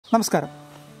നമസ്കാരം.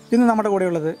 ഇന്ന് നമ്മുടെ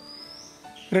കൂടെയുള്ളത്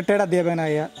റിട്ടയർഡ്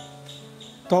അധ്യാപകനായ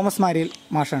തോമസ് മാരിയിൽ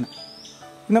മാഷാണ്.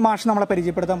 ഇന്ന് മാഷ് നമ്മളെ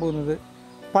പരിചയപ്പെടുത്താൻ പോകുന്നത്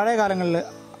പഴയ കാലങ്ങളിൽ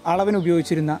അളവിന്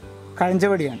ഉപയോഗിച്ചിരുന്ന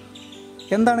കഴഞ്ചവടിയാണ്.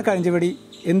 എന്താണ് കഴഞ്ചവടി,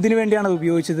 എന്തിനു വേണ്ടിയാണ് അത്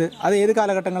ഉപയോഗിച്ചത്, അത് ഏത്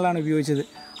കാലഘട്ടങ്ങളിലാണ് ഉപയോഗിച്ചത്,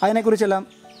 അതിനെക്കുറിച്ചെല്ലാം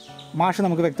മാഷ്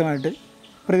നമുക്ക് വ്യക്തമായിട്ട്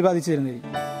പ്രതിപാദിച്ചു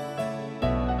തരുന്നതായിരിക്കും.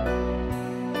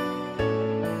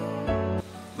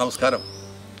 നമസ്കാരം.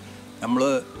 നമ്മൾ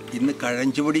ഇന്ന്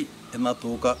കഴഞ്ചവടി എന്ന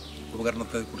തൂക്ക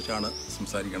ഉപകരണത്തെക്കുറിച്ചാണ്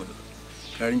സംസാരിക്കുന്നത്.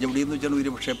 കഴഞ്ചവടി എന്ന് വെച്ചാൽ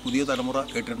ഒരുപക്ഷെ പുതിയ തലമുറ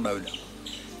കേട്ടിട്ടുണ്ടാവില്ല.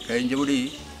 കഴഞ്ചവടി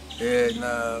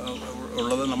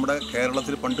ഉള്ളത് നമ്മുടെ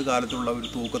കേരളത്തിൽ പണ്ട് കാലത്തുള്ള ഒരു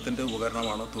തൂക്കത്തിൻ്റെ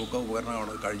ഉപകരണമാണ്, തൂക്ക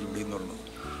ഉപകരണമാണ് കഴഞ്ചവടി എന്ന് പറയുന്നത്.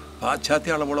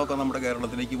 പാശ്ചാത്യ അളവുകളൊക്കെ നമ്മുടെ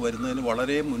കേരളത്തിലേക്ക് വരുന്നതിന്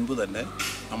വളരെ മുൻപ് തന്നെ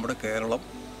നമ്മുടെ കേരളം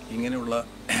ഇങ്ങനെയുള്ള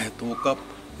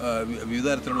വിവിധ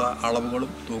തരത്തിലുള്ള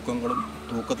അളവുകളും തൂക്കങ്ങളും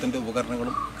തൂക്കത്തിൻ്റെ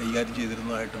ഉപകരണങ്ങളും കൈകാര്യം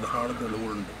ചെയ്തിരുന്നതായിട്ട് ധാരാളം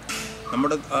തെളിവുകളുണ്ട്.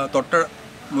 നമ്മുടെ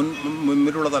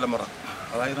മുന്നിലുള്ള തലമുറ,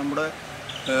 അതായത് നമ്മുടെ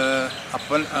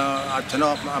അച്ഛനോ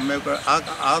അമ്മയൊക്കെ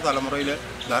ആ തലമുറയിൽ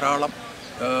ധാരാളം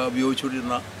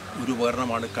ഉപയോഗിച്ചുകൊണ്ടിരുന്ന ഒരു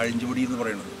ഉപകരണമാണ് കഴഞ്ചവടി എന്ന്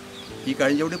പറയുന്നത്. ഈ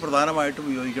കഴഞ്ചവടി പ്രധാനമായിട്ടും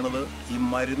ഉപയോഗിക്കുന്നത് ഈ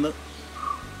മരുന്ന്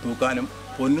തൂക്കാനും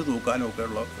പൊന്ന് തൂക്കാനും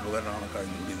ഒക്കെയുള്ള ഉപകരണമാണ്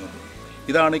കഴഞ്ചവടി എന്ന് പറയുന്നത്.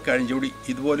 ഇതാണ് ഈ കഴഞ്ചവടി.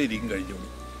 ഇതുപോലെ ഇരിക്കും കഴഞ്ചവടി.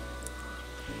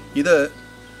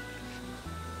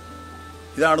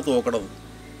 ഇതാണ് തൂക്കണത്.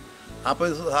 അപ്പോൾ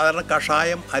സാധാരണ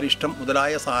കഷായം, അരിഷ്ടം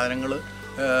മുതലായ സാധനങ്ങൾ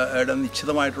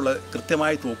നിശ്ചിതമായിട്ടുള്ള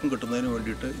കൃത്യമായി തൂക്കം കിട്ടുന്നതിന്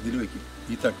വേണ്ടിയിട്ട് ഇതിൽ വയ്ക്കും.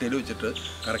 ഈ തട്ടയിൽ വെച്ചിട്ട്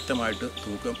കറക്റ്റമായിട്ട്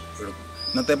തൂക്കം എടുക്കും.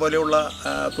 ഇന്നത്തെ പോലെയുള്ള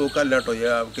തൂക്കമല്ല കേട്ടോ,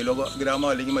 കിലോഗ്രാമോ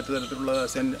അല്ലെങ്കിൽ മറ്റു തരത്തിലുള്ള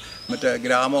മറ്റേ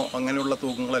ഗ്രാമോ അങ്ങനെയുള്ള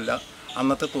തൂക്കങ്ങളല്ല.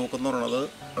 അന്നത്തെ തൂക്കം എന്ന് പറയുന്നത്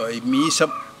ഈ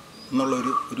മീശം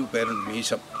എന്നുള്ളൊരു പേരുണ്ട്,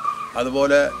 മീശം.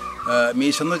 അതുപോലെ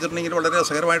മീശം എന്ന് വെച്ചിട്ടുണ്ടെങ്കിൽ വളരെ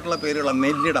രസകരമായിട്ടുള്ള പേരുകളാണ്.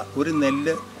 നെല്ലിട, ഒരു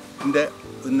നെല്ലിൻ്റെ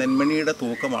നെന്മണിയുടെ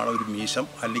തൂക്കമാണ് ഒരു മീശം,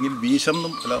 അല്ലെങ്കിൽ വീശം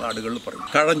എന്നും പല നാടുകളിൽ പറയും.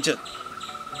 കഴഞ്ച്,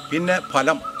 പിന്നെ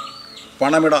ഫലം,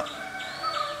 പണമിട,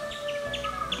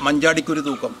 മഞ്ചാടിക്കുരു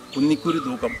തൂക്കം, കുന്നിക്കുരു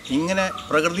തൂക്കം, ഇങ്ങനെ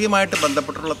പ്രകൃതിയുമായിട്ട്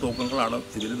ബന്ധപ്പെട്ടുള്ള തൂക്കങ്ങളാണ്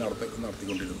ഇതിൽ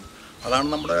നടത്തിക്കൊണ്ടിരുന്നത്. അതാണ്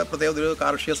നമ്മുടെ പ്രത്യേക ഒരു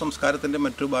കാർഷിക സംസ്കാരത്തിൻ്റെ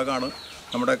മറ്റൊരു ഭാഗമാണ്.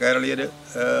 നമ്മുടെ കേരളീയർ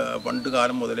പണ്ട്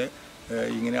കാലം മുതലേ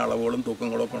ഇങ്ങനെ അളവുകളും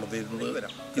തൂക്കങ്ങളും ഒക്കെ നടത്തിയിരുന്നത്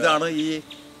വരാം. ഇതാണ് ഈ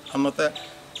അന്നത്തെ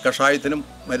കഷായത്തിനും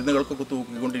മരുന്നുകൾക്കൊക്കെ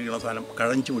തൂക്കിക്കൊണ്ടിരിക്കുന്ന സാധനം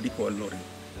കഴഞ്ചുപൊടി കോൽ എന്ന് പറയും.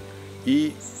 ഈ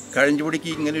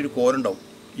കഴഞ്ചുപൊടിക്ക് ഇങ്ങനെ ഒരു കോലുണ്ടാവും.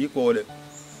 ഈ കോല്,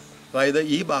 അതായത്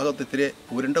ഈ ഭാഗത്ത് ഇത്തിരി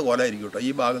ഉരുണ്ട കോലായിരിക്കും കേട്ടോ, ഈ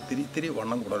ഭാഗത്തിന് ഇത്തിരി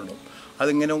വണ്ണം കൂടുതലുണ്ടാവും.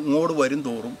 അതിങ്ങനെ ഇങ്ങോട്ട് വരും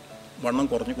തോറും വണ്ണം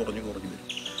കുറഞ്ഞ് വരും.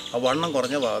 ആ വണ്ണം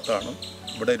കുറഞ്ഞ ഭാഗത്താണ്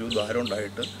ഇവിടെ ഒരു ദ്വാരം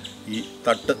ഉണ്ടായിട്ട് ഈ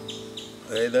തട്ട്,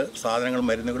 അതായത് സാധനങ്ങൾ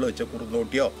മരുന്നുകൾ വെച്ച്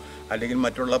കുറുന്തോട്ടിയോ അല്ലെങ്കിൽ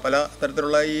മറ്റുള്ള പല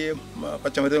തരത്തിലുള്ള ഈ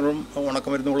പച്ചമരുന്നുകളും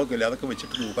ഉണക്കമരുന്നുകളൊക്കെ ഇല്ലേ, അതൊക്കെ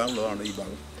വെച്ചിട്ട് തൂക്കാനുള്ളതാണ് ഈ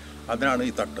ഭാഗം. അതിനാണ്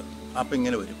ഈ തട്ട്. അപ്പോൾ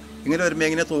ഇങ്ങനെ വരുമ്പോൾ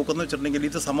എങ്ങനെ തൂക്കമെന്ന് വെച്ചിട്ടുണ്ടെങ്കിൽ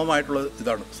ഇത് സമമായിട്ടുള്ള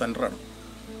ഇതാണ്, സെൻറ്ററാണ്.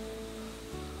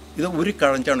 ഇത് ഒരു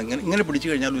കഴഞ്ചാണ്. ഇങ്ങനെ പിടിച്ചു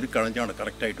കഴിഞ്ഞാൽ ഒരു കഴഞ്ചാണ്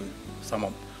കറക്റ്റായിട്ട് വരും,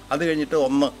 സമം. അത് കഴിഞ്ഞിട്ട്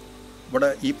ഒന്ന് ഇവിടെ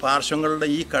ഈ പാർശ്വങ്ങളുടെ,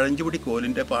 ഈ കഴഞ്ചുപിടി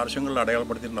കോലിൻ്റെ പാർശ്വങ്ങളിൽ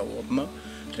അടയാളപ്പെടുത്തിയിട്ടുണ്ടാവും. 1,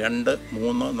 2,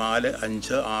 3, 4,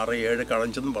 5, 6, 7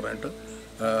 കഴഞ്ചെന്ന് പറഞ്ഞിട്ട്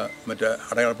മറ്റേ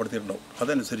അടയാളപ്പെടുത്തിയിട്ടുണ്ടാവും.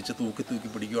 അതനുസരിച്ച് തൂക്കി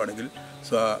പിടിക്കുകയാണെങ്കിൽ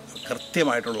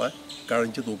കൃത്യമായിട്ടുള്ള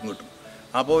കഴഞ്ച് തൂക്കം കിട്ടും.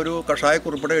 അപ്പോൾ ഒരു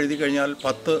കഷായക്കുറിപ്പിടെ എഴുതി കഴിഞ്ഞാൽ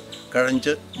 10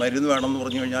 കഴഞ്ച് മരുന്ന് വേണമെന്ന്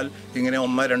പറഞ്ഞു കഴിഞ്ഞാൽ ഇങ്ങനെ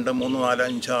 1, 2, 3, 4,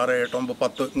 5, 6, 7, 9,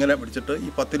 10 ഇങ്ങനെ പിടിച്ചിട്ട് ഈ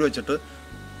 10 വെച്ചിട്ട്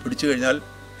പിടിച്ചു കഴിഞ്ഞാൽ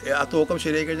ആ തൂക്കം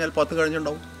ശരിയായി കഴിഞ്ഞാൽ 10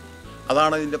 കഴഞ്ചുണ്ടാവും.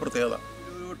 അതാണ് ഇതിൻ്റെ പ്രത്യേകത.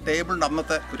 ഒരു ടേബിളിൻ്റെ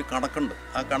അന്നത്തെ ഒരു കണക്കുണ്ട്.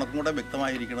 ആ കണക്കും കൂടെ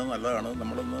വ്യക്തമായിരിക്കുന്നത് നല്ലതാണ്.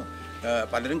 നമ്മളൊന്ന്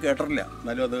പലരും കേട്ടിട്ടില്ല,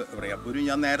 എന്നാലും അത് പറയാം.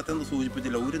 ഞാൻ നേരത്തെ ഒന്ന്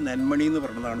സൂചിപ്പിച്ചില്ല, ഒരു നെന്മണി എന്ന്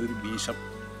പറയുന്നതാണ് ഒരു വീശം.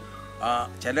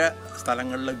 ചില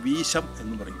സ്ഥലങ്ങളിൽ വീശം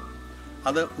എന്ന് പറയും.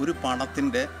 അത് ഒരു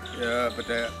പണത്തിൻ്റെ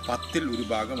മറ്റേ 10ൽ ഒരു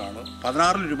ഭാഗമാണ്,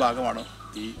 16ൽ ഒരു ഭാഗമാണ്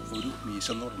ഈ ഒരു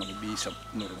വീശം എന്ന് പറയുന്നത്, വീശം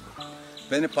എന്ന് പറയുന്നത്.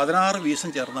 പിന്നെ 16 വീശം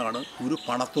ചേർന്നതാണ് ഒരു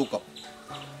പണത്തൂക്കം.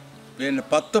 പിന്നെ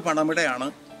 10 പണമിടയാണ്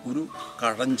ഒരു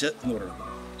കഴഞ്ച് എന്ന് പറയുന്നത്.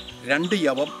 2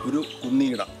 യവം ഒരു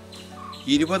കുന്നിയിട,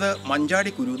 20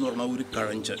 മഞ്ചാടിക്കുരു എന്ന് പറഞ്ഞ ഒരു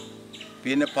കഴഞ്ച്,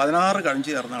 പിന്നെ 16 കഴഞ്ച്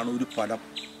ചേർന്നാണ് ഒരു ഫലം,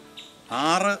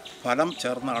 6 ഫലം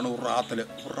ചേർന്നാണ് ഒരു റാത്തൽ.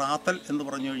 ഒരു റാത്തൽ എന്ന്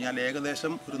പറഞ്ഞു കഴിഞ്ഞാൽ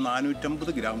ഏകദേശം ഒരു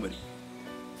 450 ഗ്രാം വരും.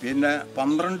 പിന്നെ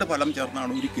 12 ഫലം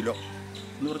ചേർന്നാണ് 1 കിലോ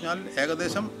എന്ന് പറഞ്ഞാൽ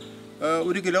ഏകദേശം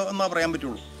 1 കിലോ എന്നാ പറയാൻ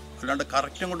പറ്റുള്ളൂ. അല്ലാണ്ട്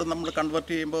കറക്റ്റും കൊണ്ട് നമ്മൾ കൺവേർട്ട്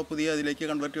ചെയ്യുമ്പോൾ പുതിയ അതിലേക്ക്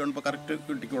കൺവേർട്ട് ചെയ്യുമ്പോൾ കറക്റ്റ്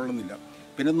കിട്ടിക്കൊള്ളുന്നില്ല.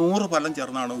 പിന്നെ 100 ഫലം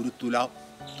ചേർന്നാണ് ഒരു തുലാം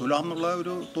എന്നുള്ള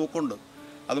ഒരു തൂക്കമുണ്ട്.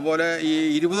 അതുപോലെ ഈ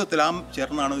 20 തുലാം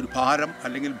ചേർന്നാണ് ഒരു ഭാരം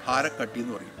അല്ലെങ്കിൽ ഭാരക്കട്ടി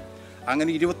എന്ന് പറയും.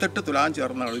 അങ്ങനെ 28 തുലാം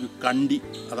ചേർന്നാണ് ഒരു കണ്ടി,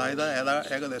 അതായത്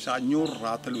ഏകദേശം 500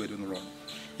 റാത്തൽ വരും എന്നുള്ളതാണ്.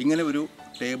 ഇങ്ങനെ ഒരു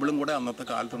ടേബിളും കൂടെ അന്നത്തെ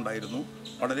കാലത്തുണ്ടായിരുന്നു.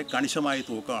 വളരെ കണിശമായ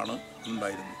തൂക്കമാണ്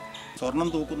ഉണ്ടായിരുന്നത്. സ്വർണം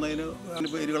തൂക്കുന്നതിന്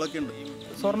പേരുകളൊക്കെ ഉണ്ട്.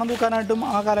 സ്വർണം തൂക്കാനായിട്ടും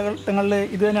ആ കാലഘട്ടങ്ങളിൽ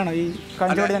ഇത് തന്നെയാണ്, ഈ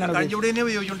കഴഞ്ചവടി തന്നെ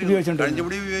ഉപയോഗിച്ചുകൊണ്ടിരുന്നത്.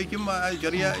 കഴഞ്ചവടി ഉപയോഗിക്കും,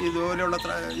 ഇതുപോലെയുള്ള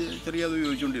ചെറിയ അത്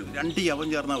ഉപയോഗിച്ചുകൊണ്ടിരുന്നു. 2 യവം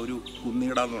ചേർന്ന ഒരു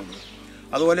കുന്നിയിടാന്ന് പറയുന്നത്.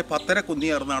 അതുപോലെ 10 കുന്നി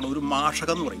ചേർന്നാണ് ഒരു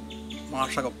മാഷകം എന്ന് പറയും.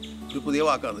 മാഷകം, ഒരു പുതിയ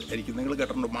വാക്കാണ് എനിക്ക്, നിങ്ങൾ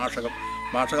കേട്ടിട്ടുണ്ട് മാഷകം.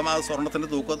 മാഷകം അത് സ്വർണ്ണത്തിൻ്റെ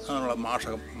തൂക്കം എന്നുള്ള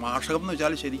മാഷകം. മാഷകം എന്ന്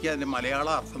വെച്ചാൽ ശരിക്കും അതിൻ്റെ മലയാള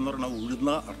അർത്ഥം എന്ന് പറഞ്ഞാൽ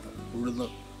ഉഴുന്ന അർത്ഥം. ഉഴുന്ന്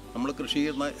നമ്മൾ കൃഷി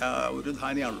ചെയ്യുന്ന ഒരു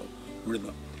ധാന്യമാണല്ലോ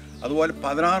ഉഴുന്ന്. അതുപോലെ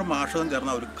 16 മാഷകം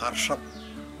ചേർന്ന ഒരു കർഷം,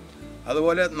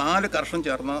 അതുപോലെ 4 കർഷം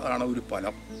ചേർന്നതാണ് ഒരു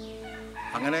ഫലം.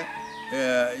 അങ്ങനെ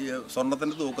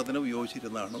സ്വർണ്ണത്തിൻ്റെ തൂക്കത്തിന്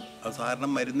ഉപയോഗിച്ചിരുന്നതാണ്. അത് സാധാരണ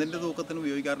മരുന്നിൻ്റെ തൂക്കത്തിന്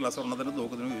ഉപയോഗിക്കാറില്ല, സ്വർണ്ണത്തിൻ്റെ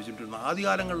തൂക്കത്തിന് ഉപയോഗിച്ചിട്ടിരുന്നു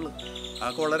ആദ്യകാലങ്ങളിൽ.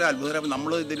 അതൊക്കെ വളരെ അത്ഭുതകരം.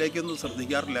 നമ്മൾ ഇതിലേക്കൊന്നും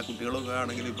ശ്രദ്ധിക്കാറില്ല. കുട്ടികളൊക്കെ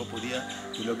ആണെങ്കിൽ ഇപ്പോൾ പുതിയ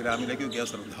കിലോഗ്രാമിലേക്കൊക്കെ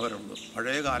ശ്രദ്ധ വരുന്നത്.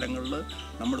 പഴയ കാലങ്ങളിൽ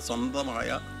നമ്മുടെ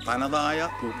സ്വന്തമായ തനതായ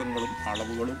തൂക്കങ്ങളും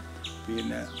അളവുകളും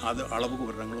പിന്നെ അളവ്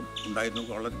ഉപകരണങ്ങളും ഉണ്ടായിരുന്നു.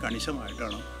 വളരെ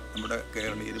കണിശമായിട്ടാണ് നമ്മുടെ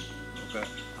കേരളീയരും ഒക്കെ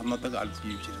അന്നത്തെ കാലത്ത്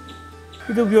ജീവിച്ചിരുന്നത്.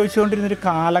 ഇത് ഉപയോഗിച്ചുകൊണ്ടിരുന്നൊരു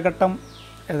കാലഘട്ടം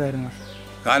ഏതായിരുന്നു?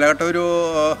 കാലഘട്ടം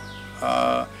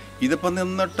ഇതിപ്പം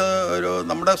നിന്നിട്ട് ഒരു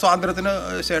നമ്മുടെ സ്വാതന്ത്ര്യത്തിന്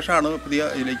ശേഷമാണ് പുതിയ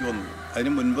ഇതിലേക്ക് വന്നത്.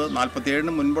 അതിന് മുൻപ്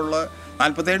 47-ന് മുൻപുള്ള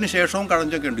 47-ന് ശേഷവും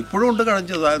കഴഞ്ചൊക്കെ ഉണ്ട്. ഇപ്പോഴും ഉണ്ട്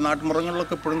കഴഞ്ച്.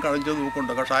 നാട്ടുമൃഗങ്ങളിലൊക്കെ ഇപ്പോഴും കഴഞ്ച്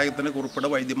തൂക്കമുണ്ട്. കഷായത്തിന് കുറിപ്പിടെ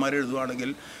വൈദ്യന്മാർ എഴുതുകയാണെങ്കിൽ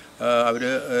അവർ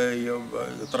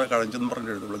ഇത്ര കഴഞ്ചെന്ന്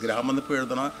പറഞ്ഞ് എഴുതുള്ളൂ. ഗ്രാമം ഇപ്പോൾ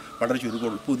എഴുതണ വളരെ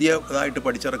ചുരുക്കമുള്ളൂ. പുതിയതായിട്ട്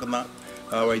പഠിച്ചിറക്കുന്ന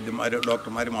വൈദ്യന്മാർ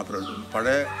ഡോക്ടർമാർ മാത്രമേ എഴുതുള്ളൂ.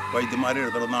 പഴയ വൈദ്യന്മാർ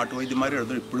എഴുതണം, നാട്ടുവൈദ്യന്മാർ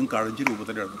എഴുതണം ഇപ്പോഴും കഴഞ്ച്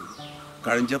രൂപത്തിൽ എഴുതുള്ളൂ.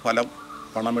 കഴഞ്ച് ഫലം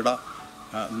പണമിട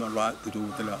എന്നുള്ള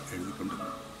രൂപത്തിലാണ്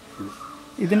എഴുതിക്കൊണ്ടിരുന്നത്.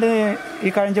 ഇതിൻ്റെ ഈ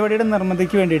കഴഞ്ചവടിയുടെ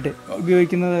നിർമ്മിതിക്ക് വേണ്ടിയിട്ട്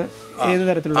ഉപയോഗിക്കുന്നത് ഏത്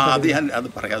തരത്തിലുള്ള? അത്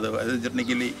പറയാതെ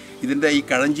വെച്ചിട്ടുണ്ടെങ്കിൽ ഇതിൻ്റെ ഈ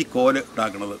കഴഞ്ചി കോല്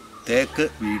ഉണ്ടാക്കുന്നത് തേക്ക്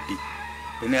വീട്ടി,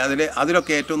 പിന്നെ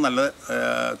അതിലൊക്കെ ഏറ്റവും നല്ല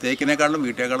തേക്കിനേക്കാളും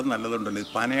വീട്ടിനേക്കാളും നല്ലതുണ്ടല്ലോ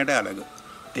പനയുടെ അലക്,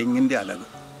 തെങ്ങിൻ്റെ അലക്.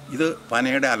 ഇത്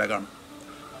പനയുടെ അലകാണ്.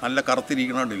 നല്ല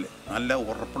കറുത്തിരിക്കണമില്ലേ, നല്ല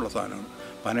ഉറപ്പുള്ള സാധനമാണ്.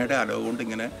 പനയുടെ അലക് കൊണ്ട്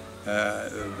ഇങ്ങനെ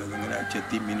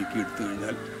ചെത്തി മിനുക്കി എടുത്തു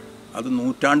കഴിഞ്ഞാൽ അത്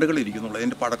നൂറ്റാണ്ടുകൾ ഇരിക്കുന്നുള്ളൂ.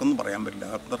 അതിൻ്റെ പടക്കമൊന്നും പറയാൻ പറ്റില്ല.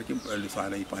 അത്രയ്ക്കും വലിയ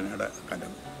സാധനം ഈ പനയുടെ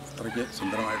കലം. അത്രയ്ക്ക്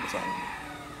സുന്ദരമായിട്ട് സാധനം.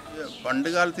 പണ്ട്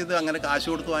കാലത്ത് ഇത് അങ്ങനെ കാശ്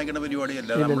കൊടുത്ത് വാങ്ങിക്കേണ്ട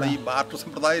പരിപാടിയല്ല. നമ്മുടെ ഈ ബാർട്ടർ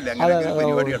സമ്പ്രദായം ഇല്ല, അങ്ങനെ ഒരു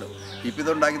പരിപാടിയാണ്. ഇപ്പം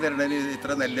ഇതുണ്ടാക്കി തരേണ്ടതിന്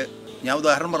ഇത്ര നെല്ല്, ഞാൻ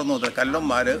ഉദാഹരണം പറഞ്ഞു നോക്കാം.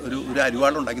 കല്ലന്മാർ ഒരു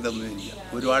അരിവാളുണ്ടാക്കി തന്നിരിക്കുക.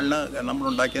 ഒരു വാളിന്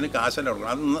നമ്മളുണ്ടാക്കിയതിന് കാശല്ല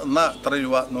കൊടുക്കണം. അത് എന്നാൽ എത്ര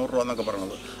രൂപ, 100 രൂപ എന്നൊക്കെ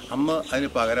പറഞ്ഞത്. അന്ന് അതിന്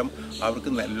പകരം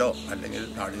അവർക്ക് നെല്ലോ അല്ലെങ്കിൽ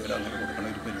നാളികേരോ അങ്ങനെ കൊടുക്കണ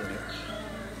ഒരു പരിപാടിയാണ്.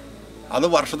 അത്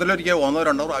വർഷത്തിലൊരിക്കൽ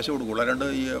 1-2 പ്രാവശ്യം കൊടുക്കുള്ളൂ. അല്ലാണ്ട്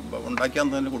ഈ ഉണ്ടാക്കിയാൽ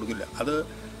തന്നെ കൊടുക്കില്ല.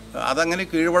 അതങ്ങനെ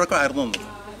കീഴ്വഴക്കമായിരുന്നു അന്ന്.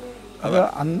 അത്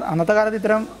അന്നത്തെ കാലത്ത്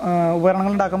ഇത്തരം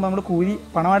ഉപകരണങ്ങൾ ഉണ്ടാക്കുമ്പോൾ നമ്മൾ കൂലി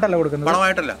പണമായിട്ടല്ല കൊടുക്കുന്നത്.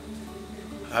 പണമായിട്ടല്ല,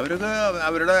 അവർക്ക്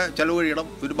അവരുടെ ചെലവ് കഴിയണം.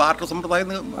 ഒരു ബാർട്ടർ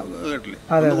സമ്പ്രദായം കേട്ടില്ലേ,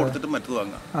 അത് കൊടുത്തിട്ട് മറ്റത്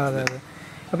വാങ്ങാം. അതെ അതെ.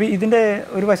 അപ്പോൾ ഇതിൻ്റെ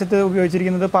ഒരു വശത്ത്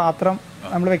ഉപയോഗിച്ചിരിക്കുന്നത് പാത്രം,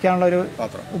 നമ്മൾ വെക്കാനുള്ള ഒരു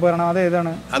പാത്രം ഉപകരണം. അത്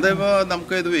ഏതാണ്? അതിപ്പോൾ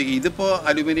നമുക്ക് ഇതിപ്പോൾ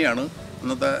അലുമിനിയാണ്.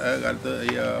 അന്നത്തെ കാലത്ത്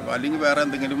അല്ലെങ്കിൽ വേറെ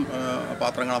എന്തെങ്കിലും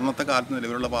പാത്രങ്ങൾ, അന്നത്തെ കാലത്ത്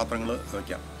നിലവിലുള്ള പാത്രങ്ങൾ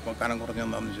വയ്ക്കാം. അപ്പോൾ കനം കുറഞ്ഞ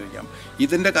എന്താണെന്ന് ചോദിക്കാം.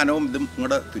 ഇതിൻ്റെ കനവും ഇതും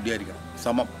ഇങ്ങോട്ട് തുല്യമായിരിക്കണം,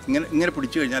 സമം. ഇങ്ങനെ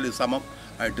പിടിച്ചു കഴിഞ്ഞാൽ ഇത് സമം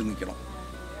ആയിട്ട് നിൽക്കണം.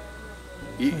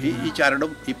 ഈ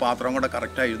ചരടും ഈ പാത്രവും കൂടെ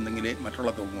കറക്റ്റായിരുന്നെങ്കിൽ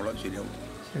മറ്റുള്ള തൂക്കങ്ങളും ശരിയാവും.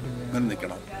 ഇങ്ങനെ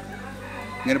നിൽക്കണം.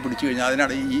 ഇങ്ങനെ പിടിച്ചു കഴിഞ്ഞാൽ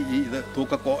അതിനാണ് ഇത്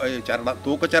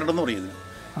തൂക്കച്ചരടെന്ന് പറയുന്നത്.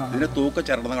 ഇതിന്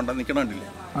തൂക്കച്ചരടെന്ന് കണ്ടാൽ നിൽക്കണമില്ലേ,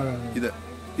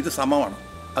 ഇത് സമമാണ്.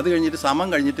 അത് കഴിഞ്ഞിട്ട് സമം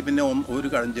കഴിഞ്ഞിട്ട് പിന്നെ 1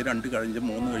 കഴഞ്ച്, 2 കഴഞ്ച്,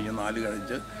 3 കഴഞ്ച്, 4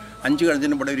 കഴഞ്ച്, 5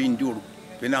 കഴഞ്ചിന് ഇവിടെ ഒരു ഇഞ്ച് കൊടുക്കും.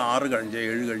 പിന്നെ 6 കഴഞ്ച്,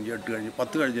 7 കഴഞ്ച്, 8 കഴഞ്ച്,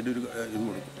 10 കഴഞ്ചിൻ്റെ ഒരു ഇത്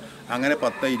കൊടുക്കും. അങ്ങനെ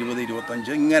 10, 20,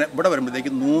 25 ഇങ്ങനെ ഇവിടെ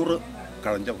വരുമ്പോഴത്തേക്ക് 100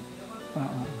 കഴഞ്ചാവും.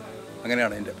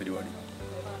 അങ്ങനെയാണ് അതിൻ്റെ പരിപാടി.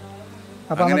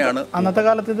 അങ്ങനെയാണ് അന്നത്തെ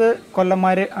കാലത്ത്. ഇത്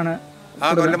കൊല്ലന്മാർ ആണ്,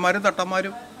 കൊല്ലന്മാരും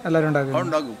തട്ടന്മാരും എല്ലാവരും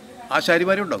ഉണ്ടാക്കും.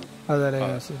 ആശാരിമാരും ഉണ്ടാകും.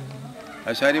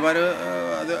 ആശാരിമാർ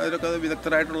അതിലൊക്കെ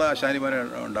വിദഗ്ധരായിട്ടുള്ള ആശാരിമാർ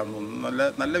ഉണ്ടാകുന്നു.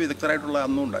 നല്ല വിദഗ്ധരായിട്ടുള്ള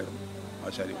അന്നും ഉണ്ടായിരുന്നു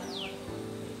ആശാരിമാർ.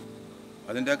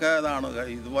 അതിൻ്റെയൊക്കെ ഇതാണ്.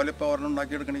 ഇതുപോലെ ഇപ്പോൾ ഒരെണ്ണം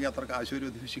ഉണ്ടാക്കിയെടുക്കണമെങ്കിൽ അത്ര കാശ് ഒരു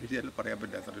ഉദ്ദേശിച്ചാൽ പറയാൻ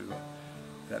പറ്റില്ല എത്ര രൂപ.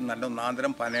 നല്ല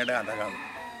ഒന്നാന്തരം പനയുടെ അലകാണ്.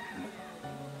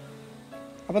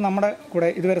 അപ്പോൾ നമ്മുടെ കൂടെ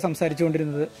ഇതുവരെ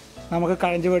സംസാരിച്ചുകൊണ്ടിരുന്നത് നമുക്ക്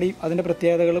കഴഞ്ചുവടിയും അതിൻ്റെ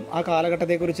പ്രത്യേകതകളും ആ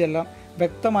കാലഘട്ടത്തെക്കുറിച്ചെല്ലാം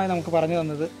വ്യക്തമായി നമുക്ക് പറഞ്ഞു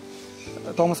തന്നത്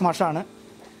തോമസ് മാഷാണ്.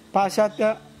 പാശ്ചാത്യ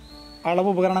അളവ്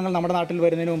ഉപകരണങ്ങൾ നമ്മുടെ നാട്ടിൽ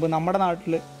വരുന്നതിന് മുമ്പ് നമ്മുടെ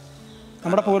നാട്ടിൽ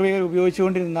നമ്മുടെ പൂർവികർ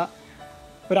ഉപയോഗിച്ചുകൊണ്ടിരുന്ന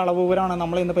ഒരു അളവ് ഉപകരണമാണ്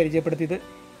നമ്മളിന്ന് പരിചയപ്പെടുത്തിയത്.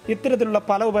 ഇത്തരത്തിലുള്ള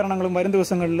പല ഉപകരണങ്ങളും വരും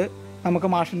ദിവസങ്ങളിൽ നമുക്ക്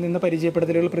മാഷിൽ നിന്ന്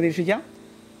പരിചയപ്പെടുത്തലുകൾ പ്രതീക്ഷിക്കാം.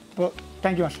 അപ്പോൾ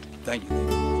താങ്ക് യു മാഷ്. Thank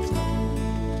you.